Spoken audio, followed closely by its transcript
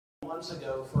Months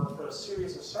ago for a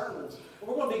series of sermons. And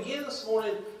we're going to begin this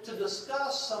morning to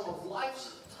discuss some of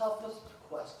life's toughest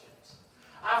questions.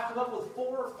 I've come up with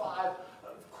 4 or 5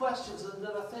 questions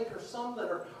that I think are some of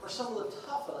the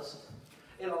toughest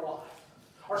in our life.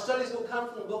 Our studies will come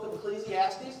from the book of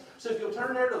Ecclesiastes. So if you'll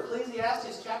turn there to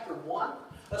Ecclesiastes chapter 1,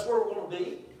 that's where we're going to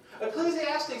be.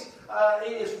 Ecclesiastes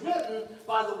is written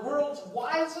by the world's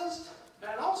wisest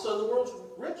and also the world's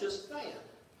richest man.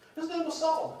 His name was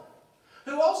Solomon,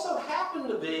 who also happened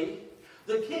to be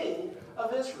the king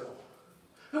of Israel,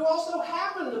 who also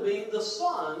happened to be the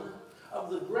son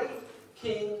of the great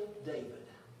King David.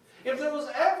 If there was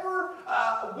ever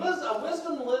a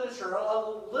wisdom literature,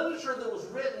 a literature that was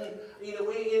written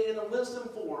in a wisdom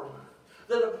form,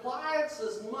 that applies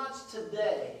as much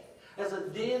today as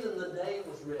it did in the day it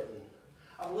was written,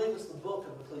 I believe it's the book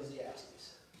of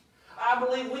Ecclesiastes. I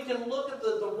believe we can look at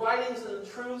the writings and the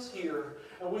truths here,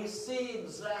 and we see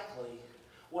exactly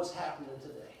what's happening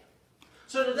today.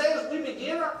 So today, as we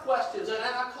begin our questions, and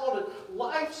I called it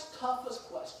Life's Toughest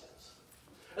Questions.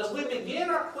 As we begin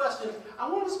our questions, I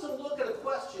want us to look at a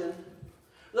question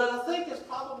that I think is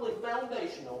probably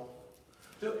foundational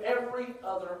to every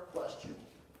other question.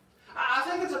 I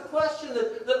think it's a question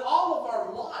that all of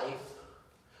our life,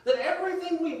 that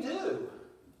everything we do,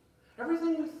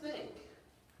 everything we think,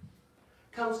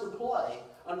 comes to play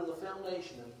under the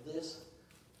foundation of this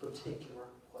particular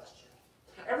question.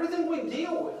 Everything we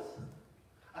deal with,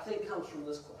 I think, comes from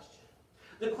this question.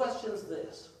 The question is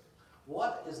this: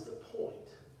 what is the point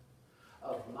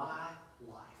of my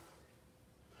life?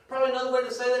 Probably another way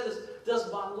to say that is,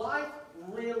 does my life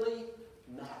really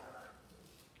matter?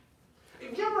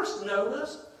 Have you ever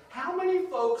noticed how many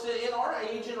folks in our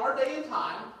age, in our day and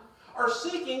time, are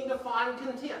seeking to find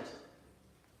content?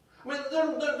 I mean,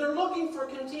 they're looking for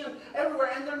content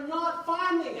everywhere, and they're not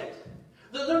finding it.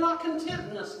 They're not content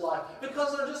in this life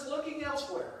because they're just looking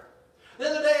elsewhere. The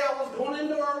other day, I was going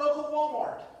into our local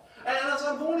Walmart, and as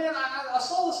I'm going in, I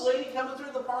saw this lady coming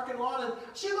through the parking lot, and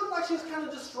she looked like she was kind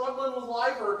of just struggling with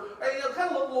life, or kind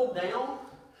of looked a little down.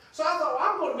 So I thought, well,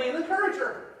 I'm going to be an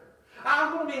encourager.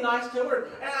 I'm going to be nice to her.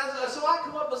 And so I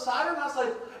come up beside her, and I was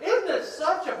like, isn't it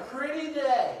such a pretty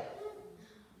day?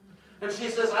 And she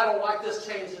says, I don't like this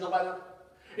change in the weather.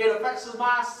 It affects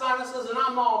my sinuses, and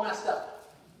I'm all messed up.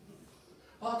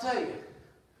 Well, I'll tell you,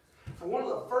 for one of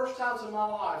the first times in my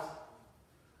life,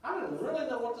 I didn't really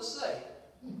know what to say.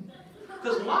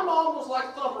 Because my mom was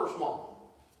like Thumper's mom.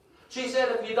 She said,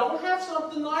 if you don't have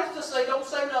something nice to say, don't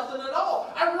say nothing at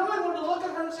all. I really wanted to look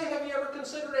at her and say, have you ever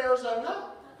considered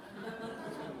Arizona?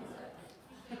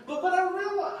 But I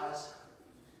realized,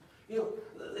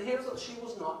 she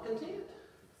was not content.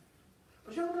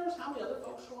 But you ever notice how many other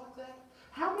folks are like that?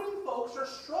 How many folks are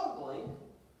struggling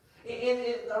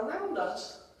around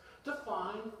us to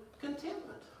find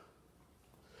contentment?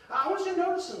 I want you to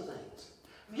notice some things.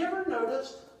 Have you ever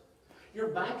noticed your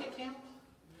bank account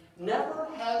never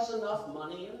has enough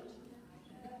money in it?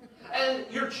 And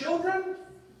your children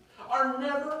are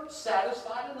never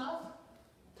satisfied enough?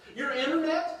 Your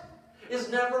internet is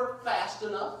never fast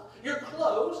enough? Your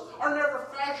clothes are never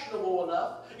fashionable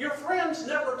enough? Your friends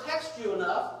never text you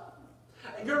enough?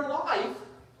 Your life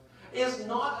is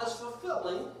not as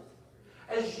fulfilling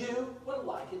as you would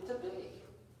like it to be.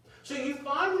 So you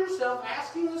find yourself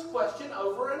asking this question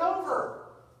over and over.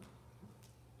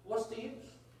 What's the use?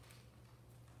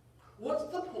 What's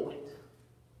the point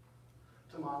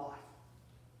to my life?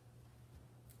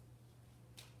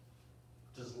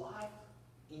 Does life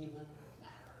even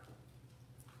matter?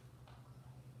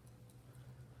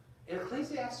 In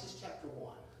Ecclesiastes chapter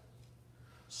 1,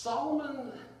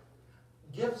 Solomon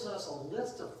gives us a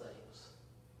list of things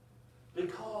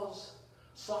because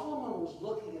Solomon was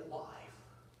looking at life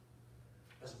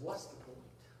as what's the point?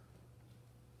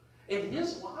 In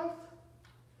his life,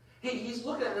 he's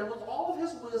looking at it, and with all of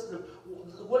his wisdom,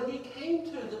 what he came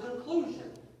to, the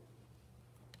conclusion,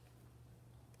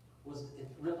 was it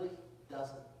really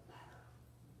doesn't matter.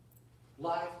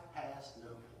 Life has no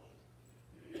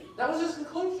point. That was his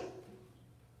conclusion.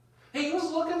 He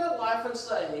was looking at life and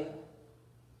saying,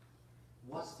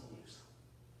 what's the use?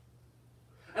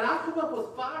 And I've come up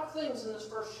with 5 things in this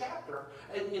first chapter,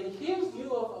 and in his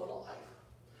view of life,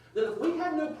 that if we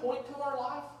have no point to our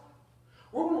life,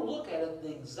 we're going to look at it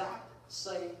the exact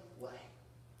same way.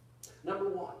 Number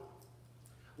 1,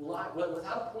 life,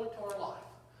 without a point to our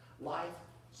life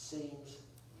seems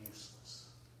useless.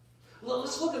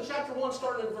 Let's look at chapter 1,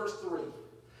 starting in verse 3.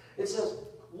 It says,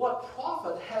 what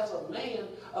profit has a man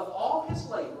of all his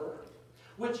labor,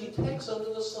 which he takes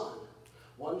under the sun?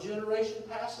 One generation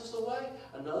passes away,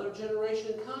 another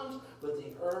generation comes, but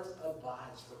the earth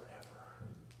abides forever.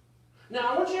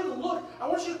 Now, I want you to look, I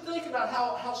want you to think about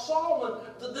how Solomon,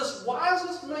 this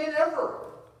wisest man ever,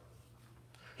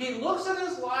 he looks at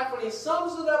his life and he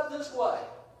sums it up this way.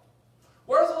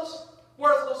 Worthless,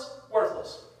 worthless,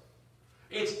 worthless.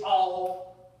 It's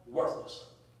all worthless.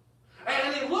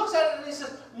 And he looks at it and he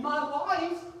says, my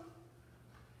life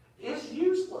is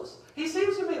useless. He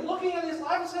seems to be looking at his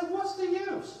life and saying, what's the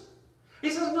use? He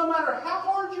says, no matter how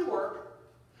hard you work,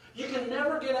 you can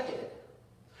never get ahead.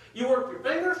 You work your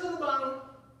fingers to the bone,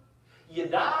 you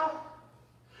die,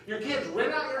 your kids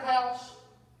rent out your house,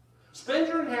 spend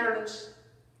your inheritance.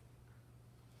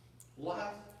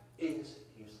 Life is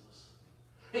useless.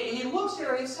 He looks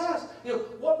here and he says,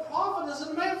 what profit is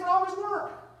it a man for all his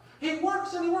work? He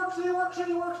works and he works and he works and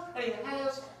he works and he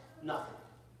has nothing.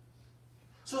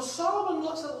 So Solomon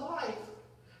looks at life.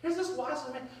 Here's this wise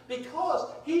man, because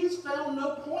he's found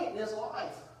no point in his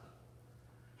life.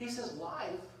 He says life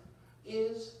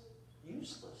is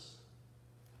useless.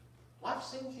 Life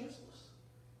seems useless.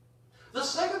 The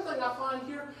second thing I find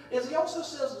here is he also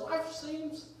says life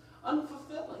seems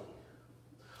unfulfilling.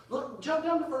 Look, jump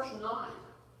down to verse 9.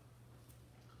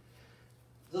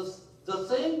 The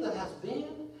thing that has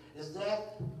been is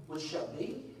that which shall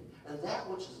be, and that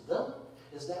which is done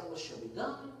is that which shall be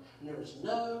done, and there is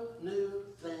no new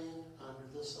thing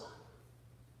under the sun.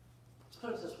 Let's put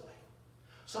it this way.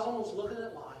 Solomon's looking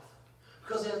at life.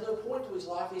 Because he has no point to his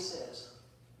life, he says,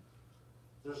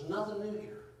 there's nothing new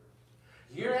here.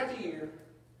 Year after year,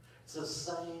 it's the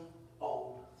same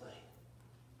old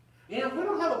thing. If we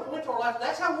don't have a point to our life,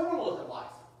 that's how we're going to look at life.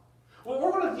 Well,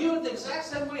 we're going to view it the exact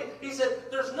same way. He said,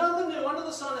 there's nothing new under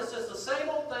the sun. It's just the same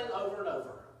old thing over and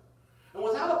over. And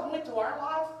without a point to our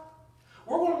life,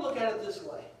 we're going to look at it this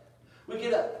way. We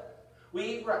get up. We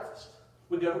eat breakfast.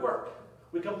 We go to work.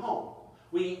 We come home.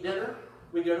 We eat dinner.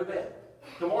 We go to bed.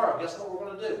 Tomorrow, guess what we're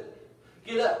going to do?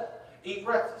 Get up. Eat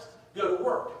breakfast. Go to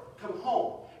work. Come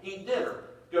home. Eat dinner.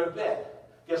 Go to bed.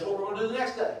 Guess what we're going to do the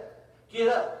next day? Get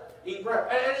up. Eat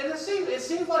breakfast. And it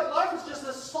seems like life is just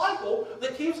this cycle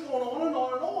that keeps going on and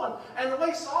on and on. And the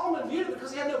way Solomon viewed it,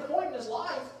 because he had no point in his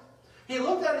life, he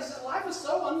looked at it and he said, life is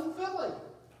so unfulfilling.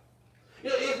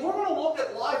 If we're going to look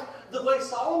at life the way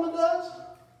Solomon does,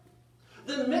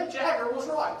 then Mick Jagger was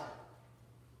right.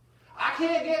 I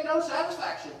can't get no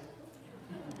satisfaction.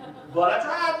 But I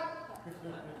tried.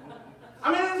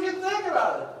 I mean, if you think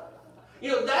about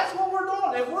it, that's what we're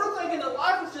doing. If we're thinking that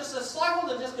life is just a cycle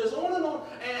that just goes on,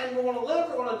 and we're going to live,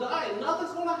 we're going to die, and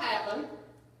nothing's going to happen,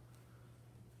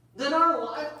 then our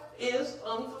life is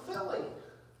unfulfilling.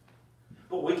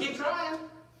 But we keep trying.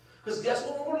 Because guess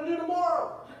what we're going to do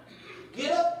tomorrow?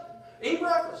 Get up, eat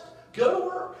breakfast, go to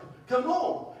work, come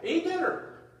home, eat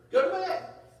dinner, go to bed.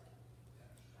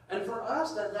 And for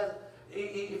us,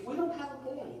 if we don't have a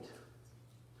point,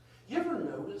 you ever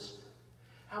noticed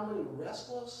how many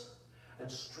restless and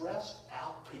stressed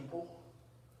out people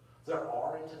there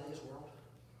are in today's world?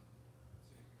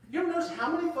 You ever notice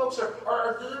how many folks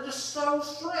are they're just so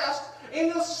stressed in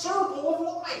the circle of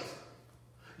life?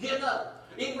 Getting up,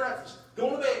 eating breakfast,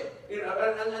 going to bed,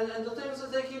 and the things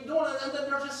that they keep doing, and then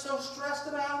they're just so stressed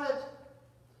about it.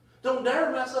 Don't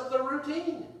dare mess up their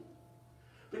routine.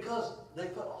 Because they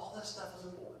put all this stuff as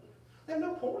important. They have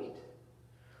no point.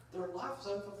 Their life is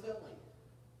unfulfilling.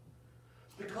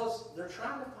 It's because they're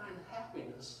trying to find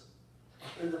happiness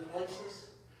in the places,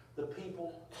 the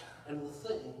people, and the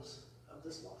things of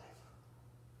this life.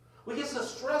 We get so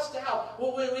stressed out.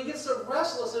 Well, we get so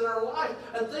restless in our life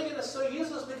and thinking it's so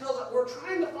useless because we're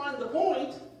trying to find the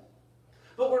point,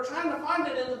 but we're trying to find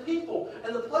it in the people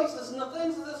and the places and the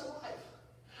things of this life.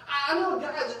 I know a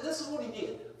guy that this is what he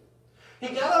did. He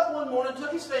got up one morning,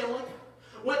 took his family,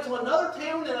 went to another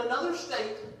town in another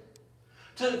state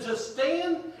to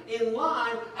stand in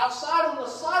line outside on the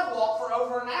sidewalk for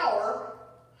over an hour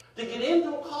to get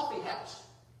into a coffee house.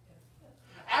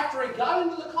 After he got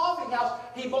into the coffee house,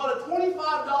 he bought a $25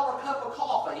 cup of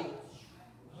coffee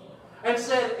and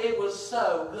said it was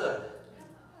so good.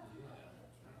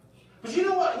 But you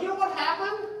know what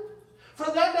happened? For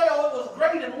that day, it was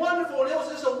great and wonderful, and it was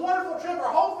just a wonderful trip.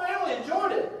 Our whole family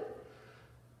enjoyed it.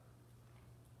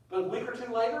 But a week or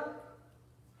two later,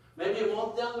 maybe a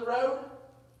month down the road,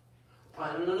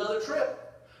 planning another trip,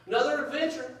 another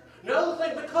adventure, another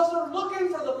thing, because they're looking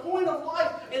for the point of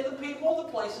life in the people, the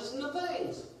places, and the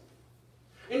things.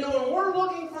 When we're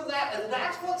looking for that, and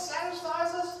that's what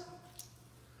satisfies us,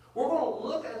 we're going to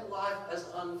look at life as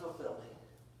unfulfilling.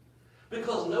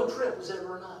 Because no trip is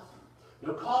ever enough.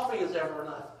 No coffee is ever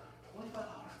enough. $25 for a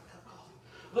cup of coffee.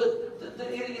 But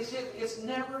it's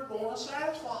never going to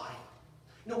satisfy.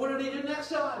 What did he do next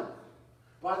time?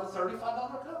 Buy the $35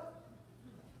 cup.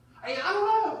 I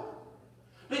don't know.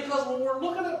 Because when we're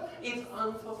looking at it, it's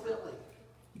unfulfilling.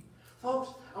 Folks,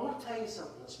 I want to tell you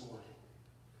something this morning.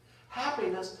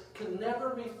 Happiness can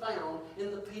never be found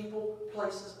in the people,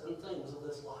 places, and things of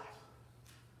this life.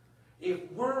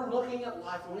 If we're looking at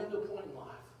life, and we have to a point in life,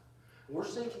 and we're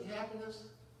seeking happiness,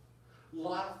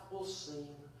 life will seem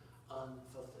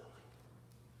unfulfilling.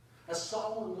 As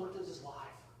Solomon looked at his life,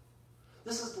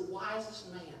 this is the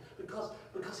wisest man because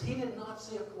he did not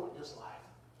see a point in his life.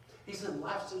 He said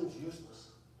life seems useless.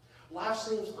 Life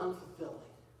seems unfulfilling.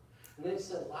 And then he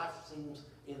said life seems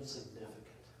insignificant.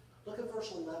 Look at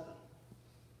verse 11.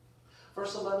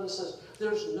 Verse 11 says,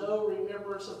 there's no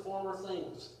remembrance of former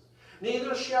things.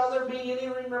 Neither shall there be any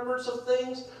remembrance of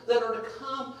things that are to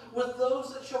come with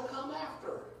those that shall come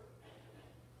after.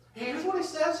 Here's what he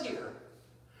says here.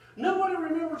 Nobody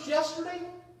remembers yesterday.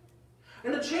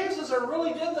 And the chances are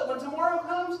really good that when tomorrow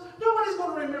comes, nobody's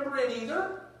going to remember it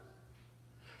either.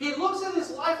 He looks at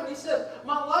his life and he says,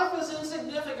 my life is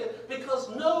insignificant because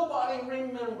nobody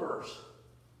remembers.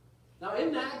 Now,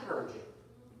 isn't that encouraging?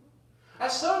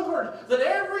 That's so encouraging that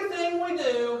everything we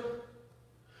do,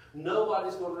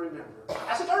 nobody's going to remember.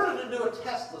 I started to do a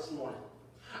test this morning.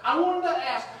 I wanted to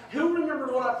ask, who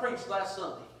remembered what I preached last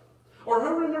Sunday? Or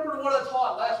who remembered what I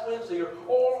taught last Wednesday?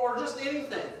 Or just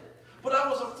anything. But I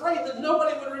was afraid that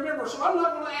nobody would remember, so I'm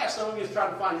not going to ask. Some of you is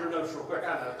trying to find your notes real quick.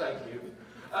 I know, thank you.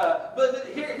 But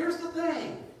here's the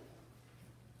thing.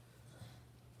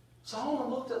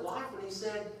 Solomon looked at life and he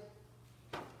said,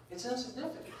 it's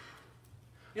insignificant.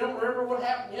 You don't remember what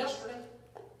happened yesterday?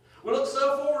 We look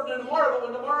so forward to tomorrow,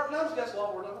 but when tomorrow comes, guess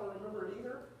what? We're not going to remember it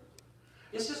either.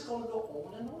 It's just going to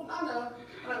go on and on. I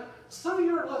know. Some of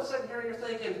you are sitting here and you're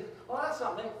thinking, well, that's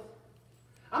not me.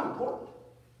 I'm important.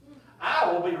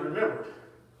 I will be remembered.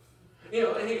 You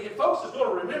know, if folks is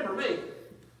going to remember me,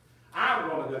 I'm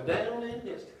going to go down in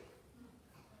history.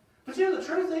 But you know, the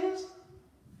truth is,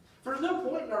 there's no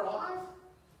point in our life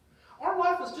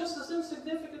is just as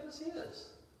insignificant as his.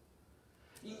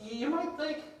 You might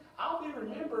think, I'll be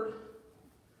remembered,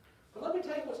 but let me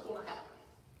tell you what's going to happen.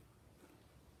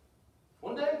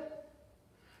 One day,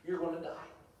 you're going to die.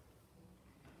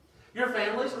 Your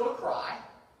family's going to cry.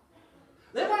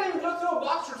 They might even go through a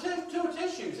box or two of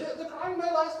tissues. The crying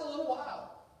may last a little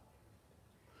while.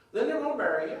 Then they're going to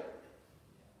bury you.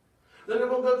 Then they're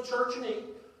going to go to church and eat.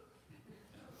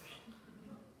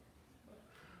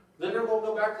 Then they're going to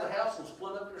go back to the house and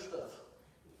split up your stuff.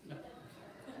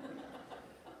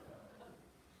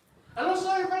 And let's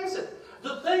face it,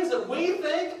 the things that we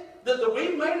think that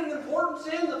we've made an importance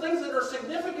in, the things that are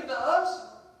significant to us,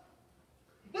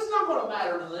 it's not going to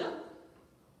matter to them.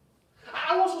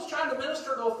 I once was trying to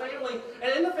minister to a family,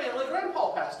 and in the family,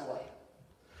 Grandpa passed away.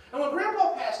 And when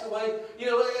Grandpa passed away, you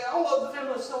know, all of the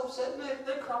family was so upset, and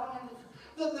they cried.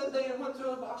 They went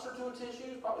through a box or two of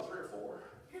tissues, probably 3 or 4.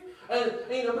 And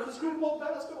you know, because Grandpa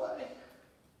passed away.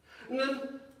 And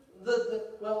then,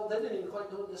 well, they didn't even quite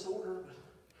do it in this order, but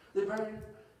they buried him.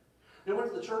 They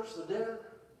went to the church for dinner.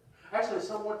 Actually,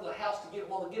 some went to the house to get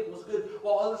while the giving was good,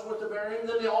 while others went to bury him.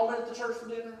 Then they all met at the church for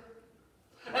dinner.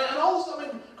 And all of a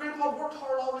sudden, Grandpa worked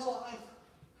hard all his life.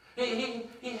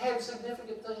 He had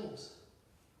significant things.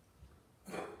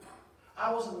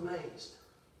 I was amazed.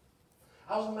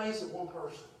 I was amazed at one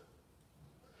person.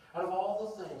 Out of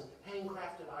all the things,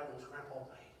 handcrafted items Grandpa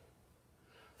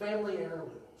made, family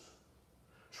heirlooms,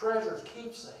 treasures,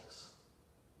 keepsakes,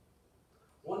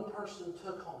 one person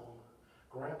took home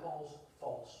Grandpa's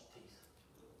false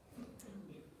teeth.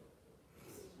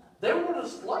 They were going to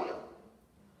display them.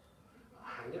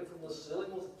 Hang it from the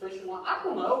ceiling with the fishing line. I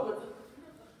don't know, but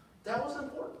that was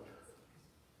important.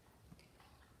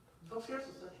 Folks, here's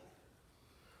the thing.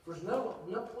 There's no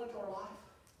point to our life.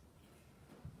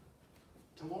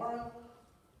 Tomorrow,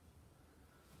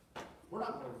 we're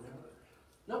not going to remember it.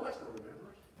 Nobody's going to remember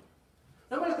it.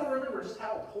 Nobody's going to remember just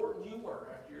how important you were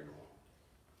after you're gone.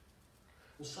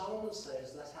 And Solomon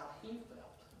says that's how he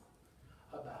felt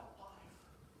about life.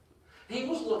 He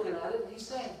was looking at it and he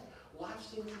said, life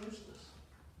seems useless.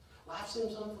 Life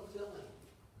seems unfulfilling.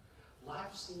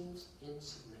 Life seems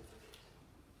insignificant.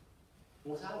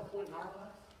 And without a point in our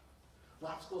life,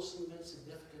 life's going to seem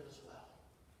insignificant as well.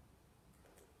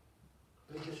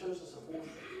 But he shows us a fourth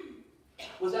thing.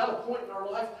 Without a point in our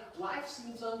life, life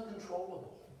seems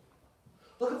uncontrollable.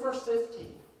 Look at verse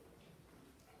 15.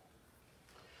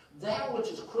 That which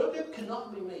is crooked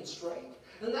cannot be made straight,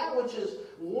 and that which is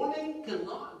wanting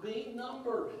cannot be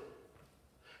numbered.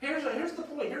 Here's the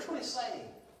point. Here's what he's saying.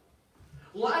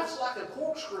 Life's like a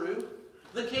corkscrew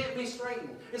that can't be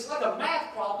straightened. It's like a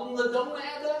math problem that don't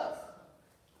add up.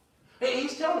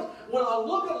 He's telling us, when I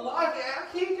look at life,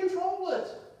 I can't control it.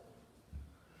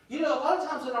 You know, a lot of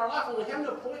times in our life, when we have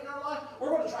no point in our life, we're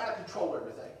going to try to control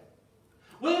everything.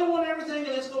 We want everything, and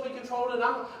it's going to be controlled, and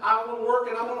I'm going to work,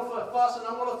 and I'm going to fuss, and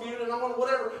I'm going to feud, and I'm going to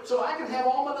whatever, so I can have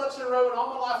all my ducks in a row, and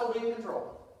all my life will be in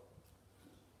control.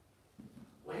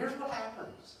 Well, here's what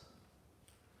happens.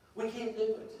 We can't do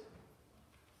it.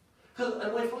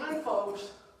 And we find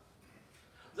folks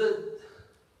that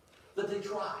they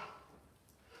try.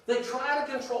 They try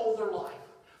to control their life.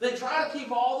 They try to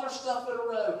keep all their stuff in a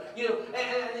row. You know,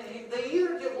 and they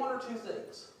either get one or two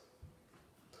things.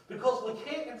 Because we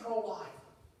can't control life.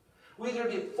 We either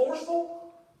get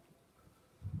forceful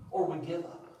or we give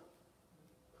up.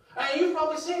 And you've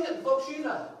probably seen it in folks you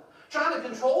know. Trying to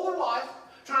control their life,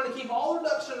 trying to keep all their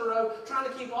ducks in a row, trying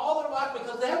to keep all their life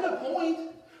because they have no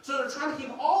point. So they're trying to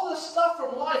keep all this stuff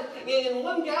from life in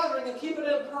one gathering and keep it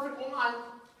in a perfect line.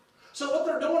 So what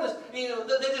they're doing is, you know,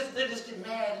 they just get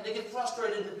mad and they get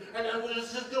frustrated and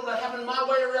it's just going to happen my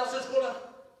way or else it's going to...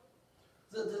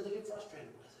 They get frustrated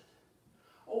with it.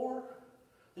 Or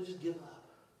they just give up.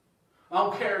 I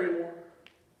don't care anymore.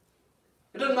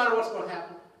 It doesn't matter what's going to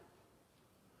happen.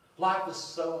 Life is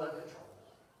so uncontrollable.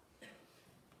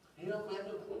 You know, if we have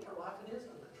no point in our life, it is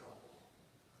uncontrollable.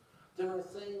 There are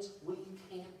things we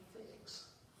can't fix.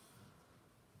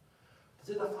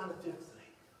 But then I find a fifth thing.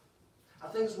 I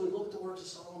think as we look towards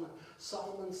Solomon,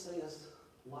 Solomon says,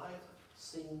 life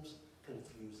seems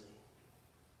confusing.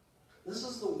 This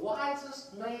is the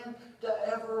wisest man to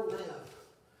ever live.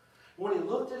 When he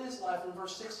looked at his life in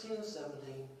verse 16 and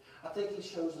 17, I think he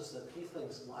shows us that he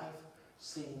thinks life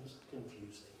seems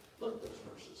confusing. Look at those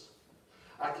verses.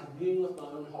 I commune with my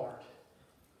own heart.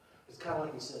 It's kind of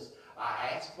like he says,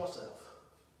 I ask myself,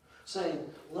 saying,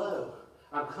 lo,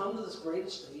 I've come to this great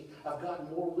estate. I've gotten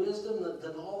more wisdom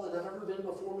than all that have ever been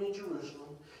before me in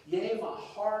Jerusalem. Yea, my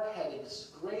heart had a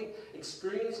great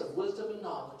experience of wisdom and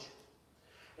knowledge.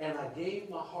 And I gave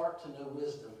my heart to know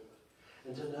wisdom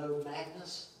and to know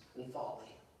madness and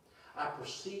folly. I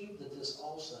perceive that this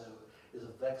also is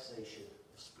a vexation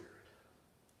of spirit.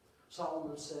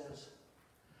 Solomon says,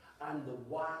 I'm the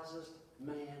wisest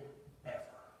man ever.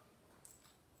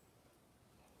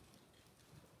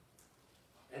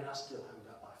 And I still haven't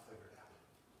got life figured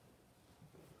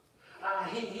out.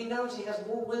 He knows he has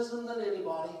more wisdom than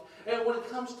anybody. And when it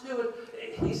comes to it,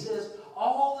 he says,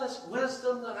 all this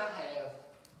wisdom that I have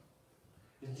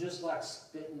is just like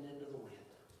spitting into the wind.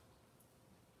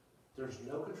 There's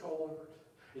no control over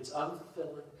it. It's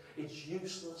unfulfilling. It's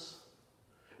useless.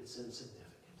 It's insignificant.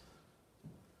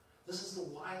 This is the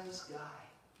wisest guy.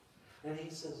 And he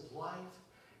says life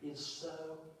is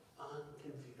so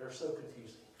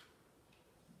confusing.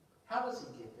 How does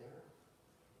he get there?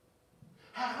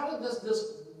 How did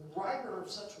this writer of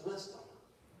such wisdom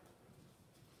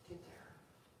get there?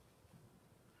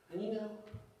 And you know,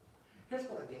 here's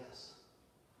what I guess.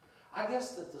 I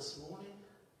guess that this morning,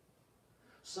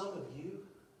 some of you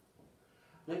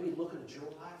may be looking at your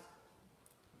life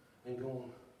and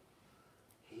going,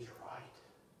 he's right.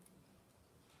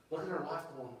 Look at our life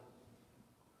going,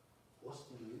 what's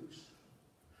the use?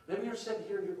 Maybe you're sitting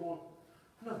here and you're going,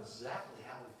 I know exactly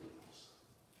how he feels.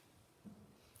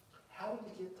 How did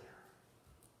he get there?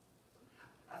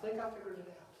 I think I figured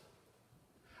it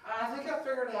out. I think I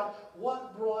figured out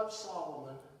what brought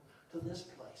Solomon to this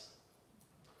place.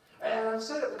 And I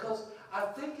said it because I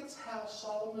think it's how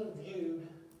Solomon viewed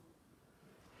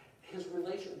the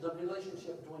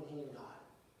relationship between he and God.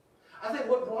 I think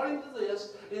what brought him to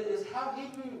this is how he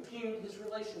viewed his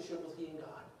relationship with he and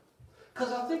God.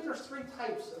 Because I think there's three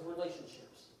types of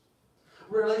relationships.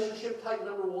 Relationship type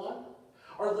number one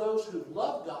are those who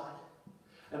love God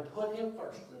and put him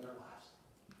first in their lives.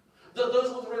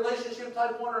 Those with relationship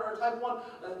type one are type one,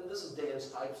 and this is Dan's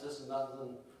types, this is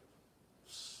nothing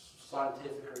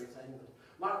scientific or anything, but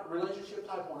my relationship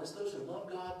type one is those who love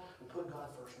God and put God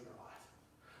first in their life.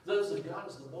 Those that God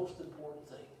is the most important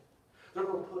thing. They're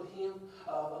going to put him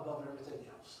above everything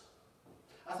else.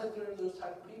 I think there are those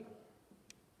type of people.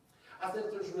 I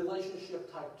think there's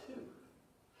relationship type two.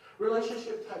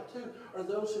 Relationship type two are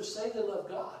those who say they love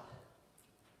God,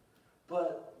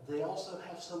 but they also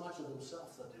have so much of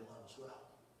themselves that they love as well.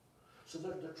 So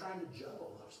they're trying to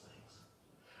juggle those things.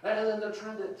 And then they're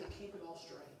trying to keep it all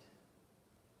straight.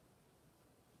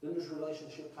 Then there's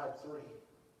relationship type three.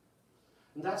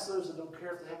 And that's those that don't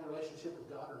care if they have a relationship with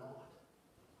God or not.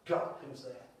 God, who's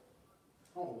that?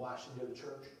 I don't know why I should go to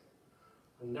church.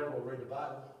 I'm never going to read the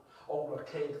Bible. Old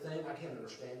archaic thing, I can't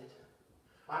understand it.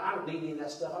 I don't need any of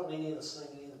that stuff. I don't need any of the singing,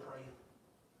 any of the praying.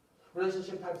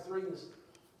 Relationship type three is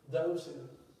those who,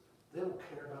 they don't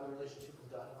care about a relationship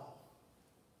with God at all.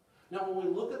 Now, when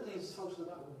we look at these folks in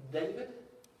the Bible, David,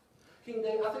 King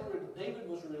David, I think David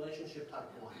was a relationship type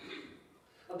 1.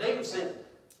 Now, David sinned.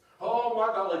 Oh my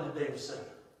golly, did David sin.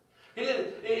 He did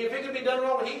it. If it could be done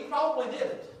wrong, he probably did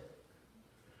it.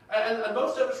 And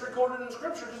most of it's recorded in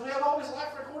Scripture because we have all his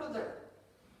life recorded there.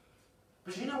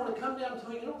 But you know, when it comes down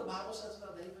to it, you know what the Bible says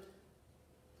about David?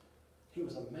 He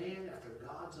was a man after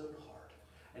God's own heart.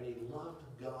 And he loved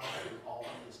God in all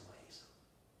of his ways.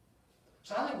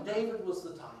 So I think David was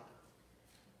the type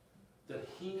that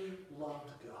he loved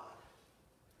God.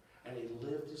 And he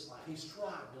lived his life. He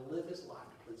strived to live his life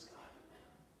to please God.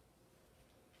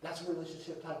 That's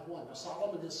relationship type 1. Now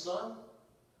Solomon, his son,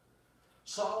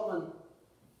 Solomon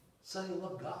said he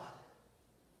loved God.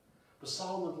 But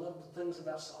Solomon loved the things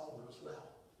about Solomon as well.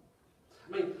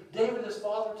 I mean, David, his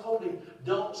father, told him,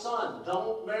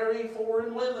 don't marry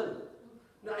foreign women.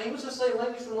 Now, he was just saying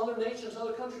ladies from other nations,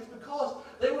 other countries, because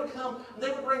they would come, and they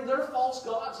would bring their false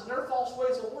gods and their false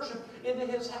ways of worship into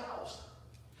his house.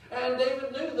 And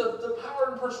David knew the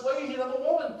power and persuasion of a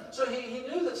woman, so he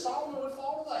knew that Solomon would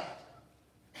follow that.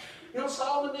 You know what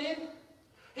Solomon did?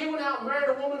 He went out and married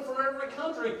a woman from every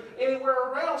country, anywhere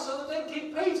around, so that they'd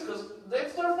keep peace, because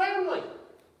it's their family.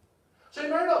 So he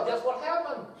married them. Guess what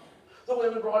happened? The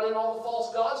women brought in all the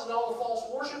false gods and all the false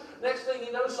worship. Next thing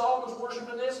you know, Solomon's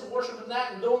worshiping this and worshiping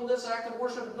that and doing this act of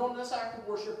worship and doing this act of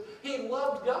worship. He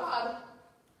loved God,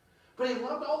 but he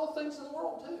loved all the things of the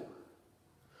world too.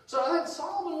 So I think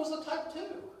Solomon was the type 2.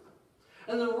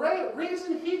 And the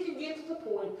reason he can get to the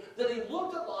point that he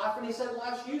looked at life and he said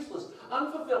life's useless,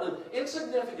 unfulfilling,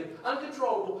 insignificant,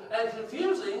 uncontrollable, and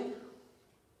confusing,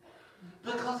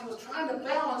 because he was trying to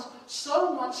balance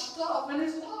so much stuff in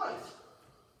his life.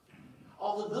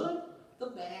 All the good, the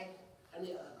bad, and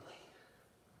the ugly.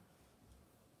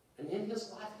 And in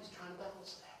his life, he's trying to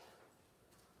balance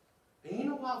that. And you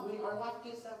know why our life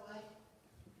gets that way?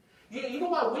 You know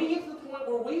why we get to the point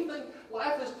where we think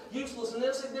life is useless and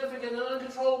insignificant and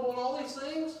uncontrollable and all these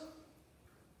things?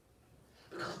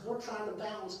 Because we're trying to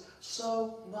balance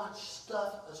so much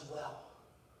stuff as well.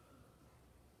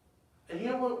 And you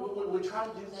know what, when we try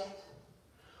to do that,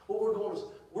 what we're doing is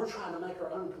we're trying to make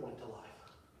our own point to life.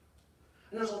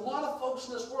 And there's a lot of folks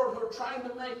in this world who are trying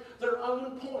to make their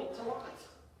own point to life.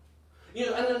 You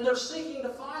know, and then they're seeking to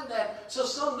find that.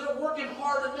 So they're working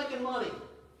hard at making money.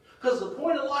 Because the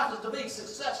point of life is to be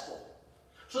successful.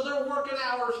 So they're working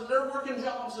hours and they're working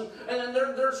jobs and then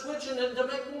they're switching to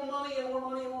make more money and more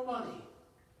money and more money.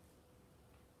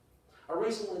 I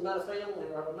recently met a family,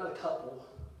 or I met a couple.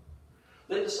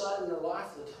 They decided in their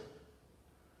life that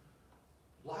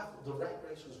the rat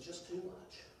race was just too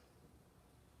much.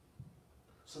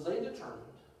 So they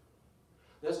determined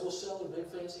they're going to sell their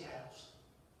big fancy house,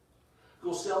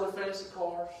 go sell their fancy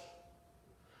cars,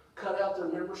 cut out their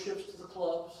memberships to the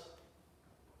clubs.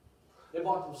 They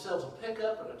bought themselves a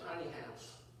pickup and a tiny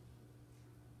house.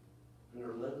 And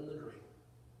they're living the dream.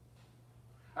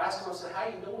 I asked them, I said, how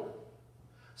you doing?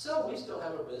 So we still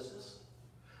have our business.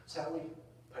 It's how we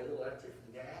pay the electric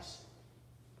and the gas,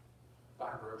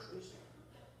 buy groceries,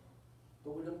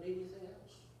 but we don't need anything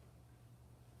else.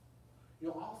 You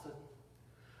know, often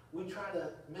we try to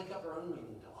make up our own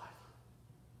meaning to life.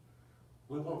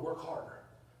 We want to work harder,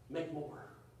 make more.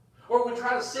 Or we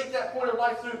try to seek that point of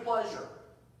life through pleasure.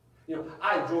 You know,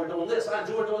 I enjoy doing this, I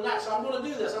enjoy doing that, so I'm going to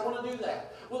do this, I want to do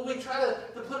that. Well, we try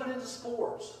to put it into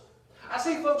sports. I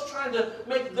see folks trying to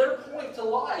make their point to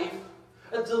life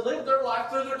and to live their life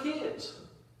through their kids.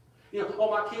 You know, oh,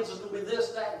 my kids is going to be this,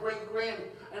 that, great, grand,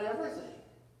 and everything.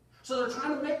 So they're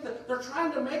trying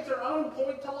to make their own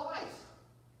point to life.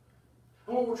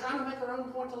 And when we're trying to make our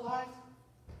own point to life,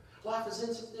 life is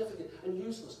insignificant and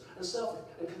useless and selfish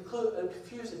and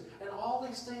confusing and all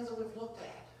these things that we've looked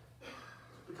at.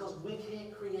 Because we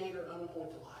can't create our own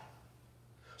point to life.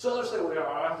 So they're saying,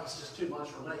 well, that's just too much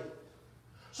for me.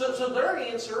 So their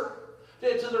answer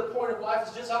to their point of life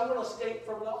is just, I want to escape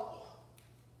from it all.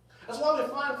 That's why we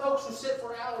find folks who sit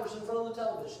for hours in front of the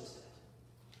television set.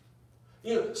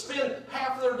 You know, spend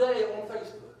half their day on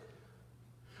Facebook.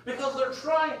 Because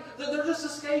they're just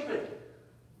escaping.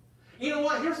 You know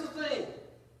what? Here's the thing.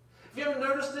 If you haven't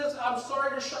noticed this, I'm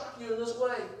sorry to shock you in this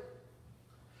way.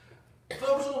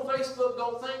 Folks on Facebook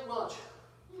don't think much.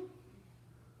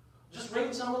 Just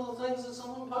read some of the things that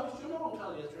someone posts. You know I'm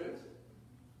telling you the truth.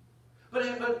 But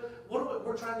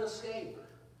we're trying to escape.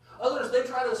 Others, they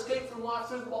try to escape from life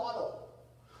through the bottle.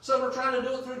 Some are trying to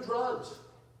do it through drugs.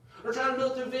 They're trying to do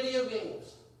it through video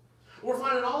games. We're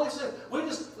finding all these things.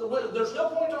 There's no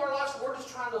point to our lives. We're just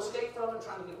trying to escape from it,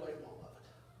 trying to get away from all of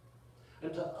it.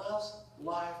 And to us,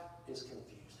 life is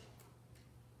confusing.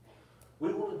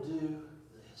 We want to do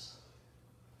this.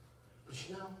 But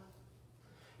you know,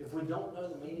 if we don't know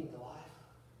the meaning to life,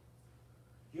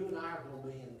 you and I are going to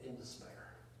be in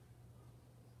despair.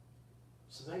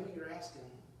 So maybe you're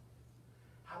asking,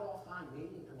 how do I find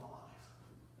meaning in my life?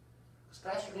 Because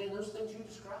Pastor Dan, those things you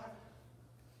described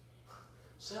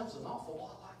sounds an awful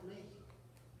lot like me.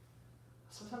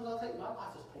 Sometimes I think my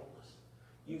life is pointless,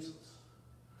 useless.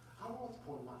 I don't know what the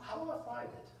point of my life. How do I find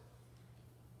it?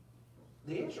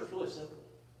 The answer is really simple.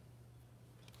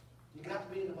 You got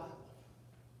to be in the Bible.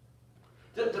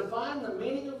 To find the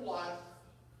meaning of life,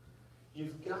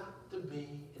 you've got to be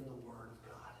in the Word of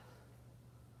God.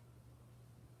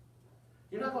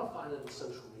 You're not going to find it in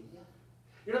social media.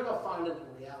 You're not going to find it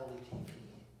in reality TV.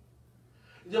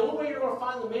 The only way you're going to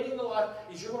find the meaning of life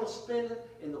is you're going to spend it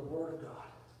in the Word of God.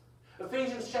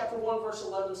 Ephesians chapter 1 verse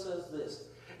 11 says this.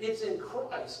 It's in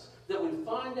Christ that we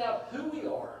find out who we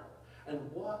are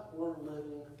and what we're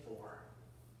living for.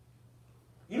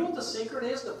 You know what the secret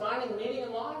is to finding meaning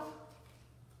in life?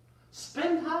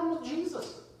 Spend time with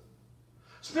Jesus.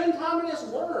 Spend time in His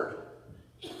Word.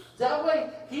 That way,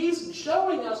 He's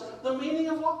showing us the meaning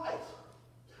of life.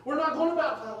 We're not going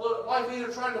about life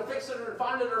either trying to fix it or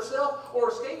find it ourselves or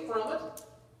escape from it.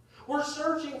 We're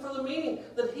searching for the meaning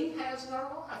that He has in our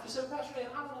life. You say, Pastor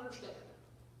Dan, I don't understand.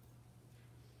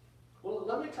 Well,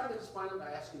 let me try to explain it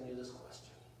by asking you this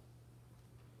question.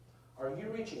 Are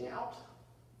you reaching out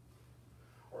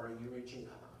or are you reaching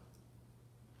up?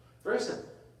 Very simple.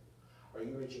 Are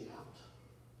you reaching out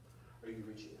or are you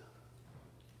reaching up?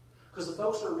 Because the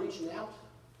folks that are reaching out,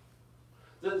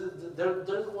 they're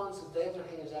the ones that they have their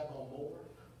hands out going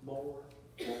more.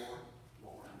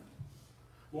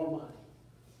 More money.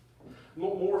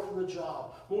 More from the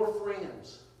job. More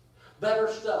friends. Better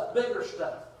stuff. Bigger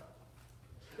stuff.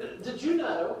 Did you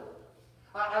know,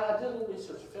 I did a little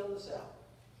research to fill this out.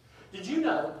 Did you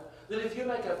know that if you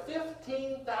make a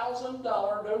 $15,000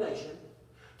 donation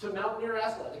to Mountaineer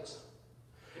Athletics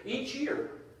each year,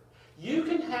 you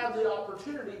can have the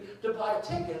opportunity to buy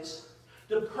tickets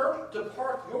to park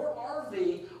your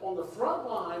RV on the front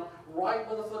line right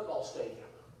by the football stadium.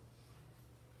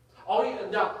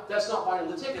 Now, that's not buying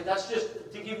the ticket. That's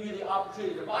just to give you the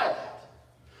opportunity to buy that.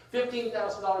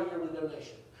 $15,000 yearly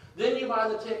donation. Then you buy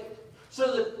the ticket.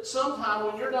 So that sometime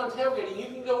when you're done tailgating, you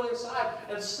can go inside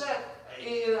and sit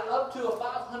in up to a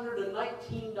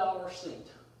 $519 seat.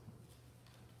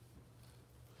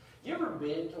 You ever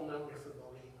been to a Mountaineer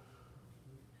football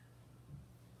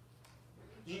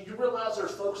game? Do you realize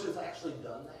there's folks who've actually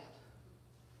done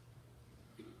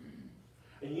that?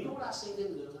 And you know what I see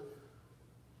them doing?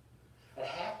 At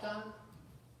halftime,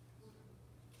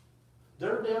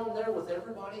 they're down there with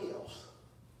everybody else,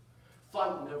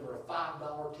 fighting over a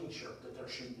 $5 t-shirt that they're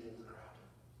shooting into the crowd.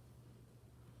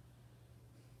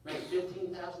 Make a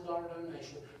 $15,000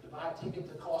 donation to buy a ticket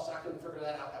that costs, I couldn't figure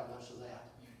that out, how much is that.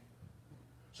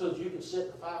 So that you can sit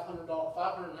in a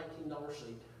 $519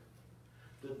 seat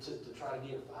to try to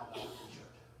get a $5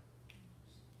 t-shirt.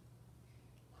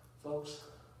 Folks,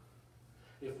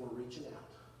 if we're reaching out,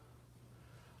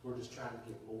 we're just trying to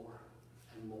get more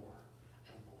and more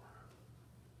and more.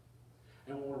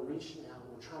 And when we're reaching out,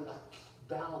 we're trying to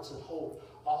balance and hold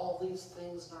all these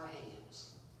things in our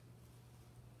hands.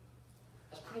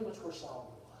 That's pretty much where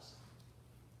Solomon was.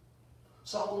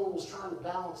 Solomon was trying to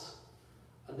balance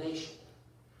a nation,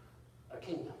 a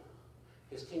kingdom,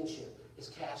 his kingship, his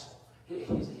castle,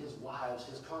 his wives,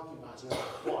 his concubines, and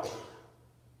everything.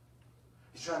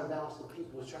 He's trying to balance the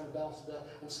people. He's trying to balance that.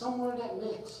 And somewhere in that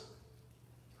mix,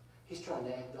 he's trying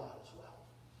to add God as well.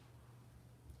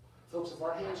 Folks, if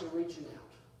our hands are reaching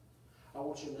out, I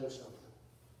want you to know something.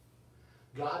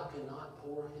 God cannot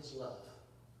pour His love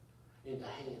into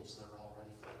hands that are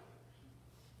already full.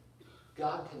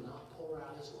 God cannot pour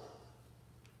out His love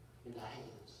into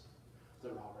hands that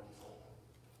are already full.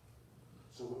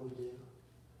 So what do?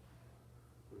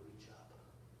 We reach up.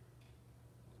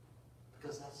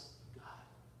 Because that's God.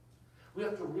 We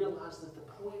have to realize that the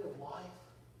point of life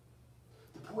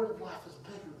is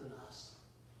bigger than us.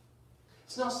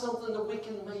 It's not something that we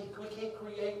can make, we can't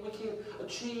create, we can't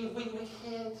achieve,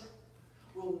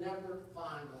 we'll never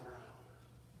find on our own.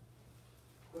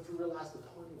 We have to realize the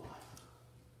point of life.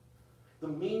 The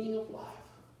meaning of life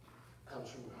comes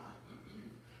from God.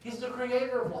 He's the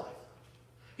creator of life.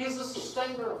 He's the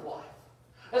sustainer of life.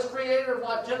 As creator of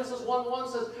life, Genesis 1:1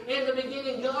 says, in the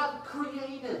beginning God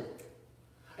created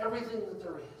everything that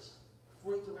there is.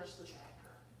 Read the rest of the chapter.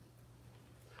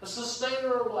 A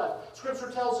sustainer of life. Scripture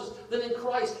tells us that in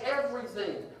Christ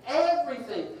everything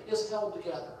is held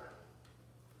together.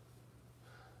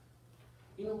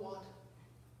 You know what?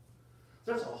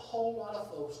 There's a whole lot of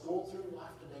folks going through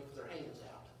life today with their hands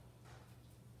out,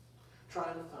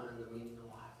 trying to find the meaning of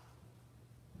life.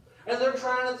 And they're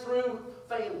trying it through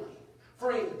family,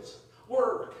 friends,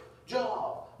 work,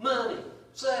 job, money,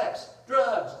 sex,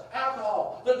 drugs,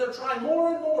 alcohol. They're trying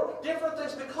more and more different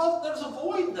things because there's a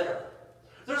void there.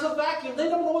 There's a vacuum. They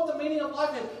don't know what the meaning of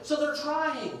life is, so they're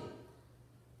trying.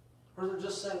 Or they're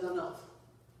just saying, enough.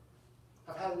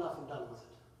 I've had enough. I'm done with it.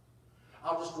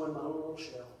 I'll just go in my own little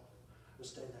shell and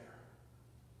stay there.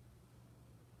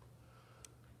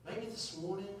 Maybe this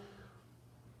morning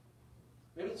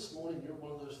you're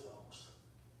one of those folks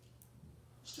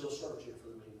still searching for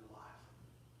the meaning of life.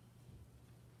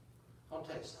 I'll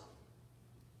tell you something.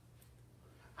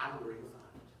 I know where you'll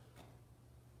find it.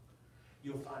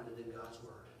 You'll find it in God's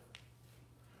Word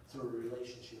through a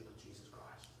relationship with Jesus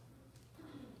Christ.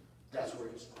 That's where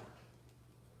you start.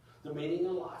 The meaning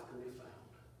of life can be found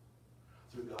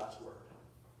through God's Word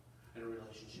and a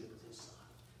relationship with His Son.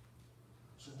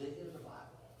 So dig into the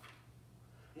Bible.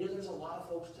 You know, there's a lot of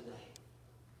folks today,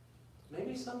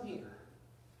 maybe some here,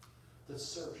 that's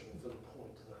searching for the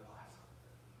point to their life.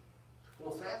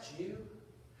 Well, if that's you,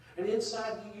 and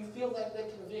inside you feel that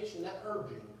conviction, that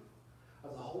urging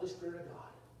of the Holy Spirit of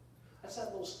God, that's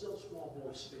that little still small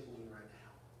voice speaking to you right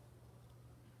now.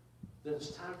 Then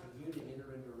it's time for you to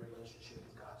enter into a relationship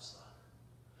with God's Son.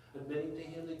 Admitting to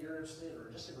Him that you're a sinner,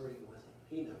 just agreeing with Him.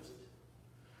 He knows it.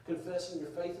 Confessing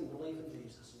your faith and belief in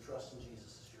Jesus and trusting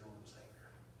Jesus as your Lord and Savior.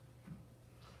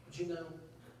 But you know,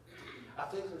 I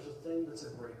think there's a thing that's a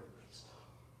greater beast.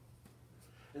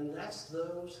 And that's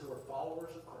those who are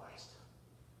followers of Christ,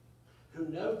 who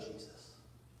know Jesus,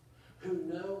 who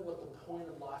know what the point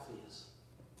of life is,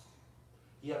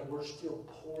 yet we're still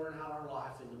pouring out our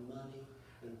life into money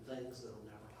and things that will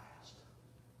never last.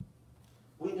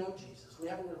 We know Jesus. We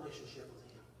have a relationship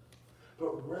with Him.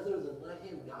 But rather than let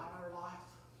Him guide our life,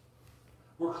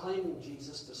 we're claiming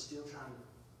Jesus but still trying to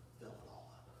fill it all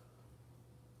up.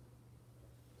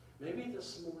 Maybe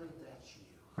this morning that's you.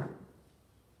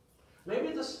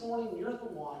 Maybe this morning you're the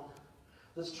one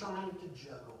that's trying to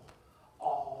juggle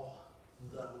all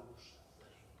those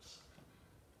things.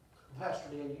 Pastor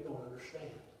Dan, you don't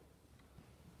understand.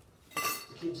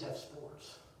 The kids have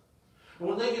sports. And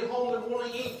when they get home, they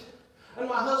want to eat. And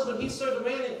my husband, he's so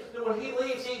demanding that when he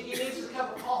leaves, he needs a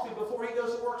cup of coffee before he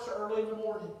goes to work so early in the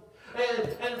morning.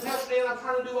 And Pastor Dan, I'm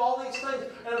trying to do all these things,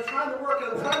 and I'm trying to work,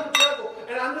 and I'm trying to juggle,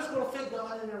 and I'm just going to fit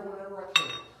God in there whenever I can.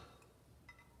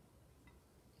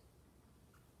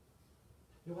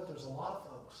 You know what? There's a lot of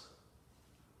folks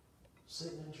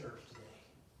sitting in church today.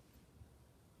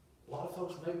 A lot of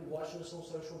folks maybe watching us on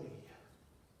social media,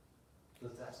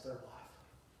 that's their life.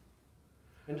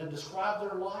 And to describe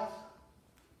their life,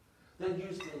 they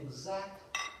use the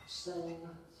exact same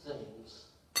things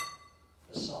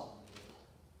as Solomon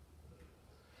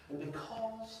did. And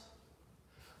because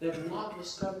they've not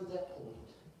discovered that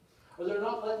point, or they're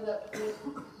not letting that point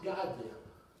guide them,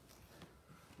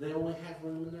 they only have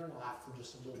room in their life for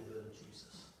just a little bit of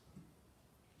Jesus.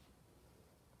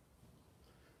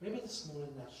 Maybe this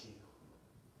morning that's you.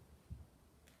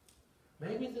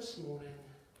 Maybe this morning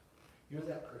you're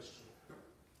that Christian that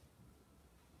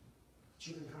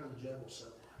you've been trying to juggle so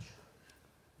much.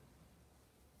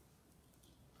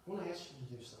 I want to ask you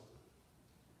to do something.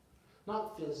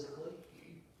 Not physically,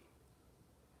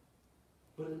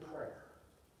 but in prayer.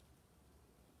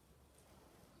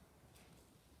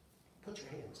 Put your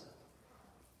hands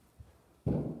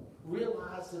up.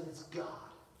 Realize that it's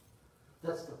God.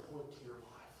 That's the point to your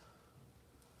life.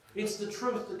 It's the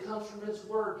truth that comes from His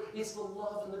Word. It's the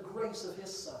love and the grace of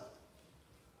His Son.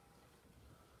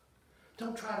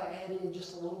 Don't try to add in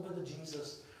just a little bit of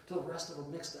Jesus to the rest of a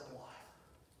mixed up life.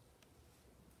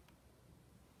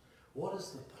 What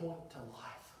is the point to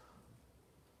life?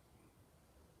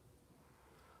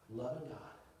 Loving God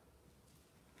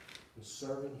and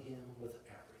serving Him with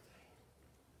everything.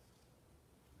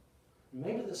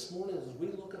 Maybe this morning as we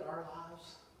look at our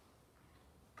lives,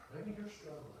 maybe you're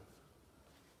struggling.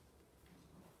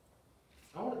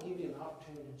 I want to give you an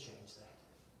opportunity to change that.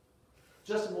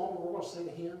 Just a moment, we're going to sing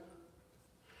a hymn.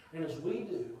 And as we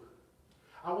do,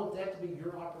 I want that to be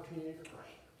your opportunity to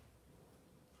pray.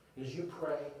 And as you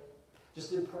pray,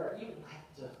 just in prayer, you don't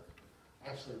have to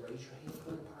actually raise your hand,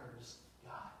 put in prayer. Just,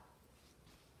 God,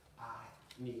 I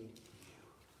need you.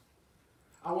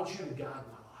 I want you to guide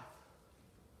my life.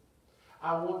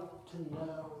 I want to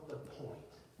know the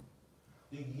point,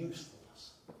 the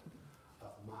usefulness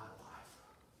of my life.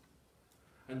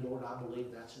 And Lord, I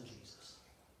believe that's in Jesus.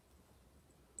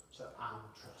 So I'm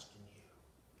trusting you.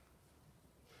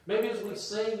 Maybe as we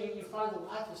sing, you find that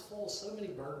life is full of so many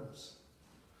burdens.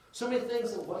 So many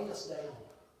things that weigh us down.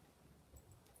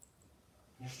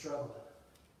 You're struggling.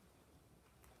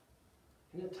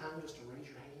 Isn't it time just to raise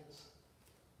your hands?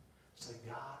 Say,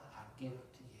 God, I give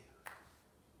it to you.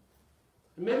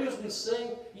 And maybe as we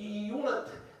sing, you want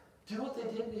to do what they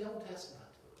did in the Old Testament.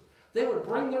 They would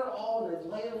bring their all and they'd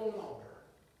lay it on an altar.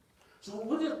 So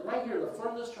we'll just right here in the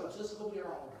front of this church, this is going to be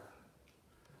our altar.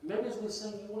 Maybe as we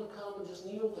sing, you want to come and just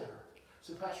kneel there.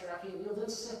 So Pastor, I can't kneel, then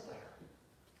sit there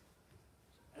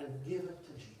and give it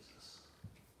to Jesus.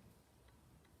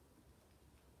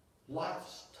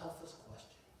 Life's toughest question.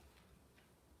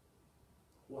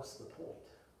 What's the point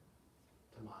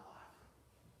to my life?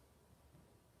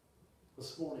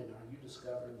 This morning, are you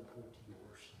discovering the point to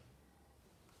yours?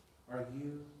 Are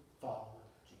you following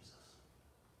Jesus?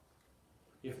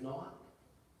 If not,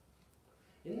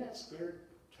 isn't that Spirit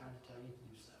trying to tell you to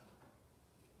do so?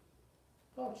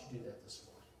 Why don't you do that this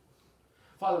morning?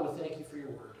 Father, we thank you for your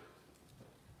word.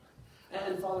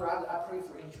 And Father, I pray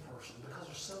for each person, because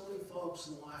there's so many folks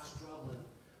in life struggling.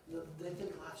 They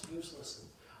think life's useless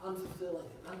and unfulfilling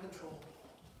and uncontrollable.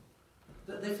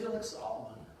 That they feel like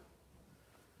Solomon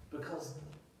because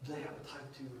they have a type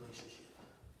 2 relationship.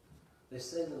 They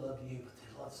say they love you, but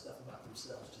they love stuff about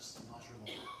themselves just as much or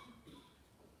more.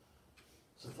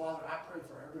 So Father, I pray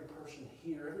for every person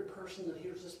here, every person that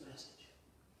hears this message,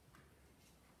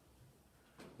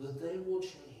 that they will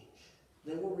change.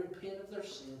 They will repent of their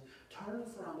sin, turn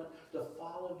from it to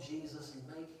follow Jesus and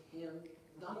make him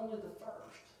not only the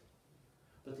first,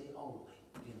 but the only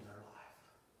in their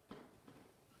life.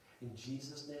 In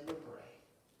Jesus' name we pray.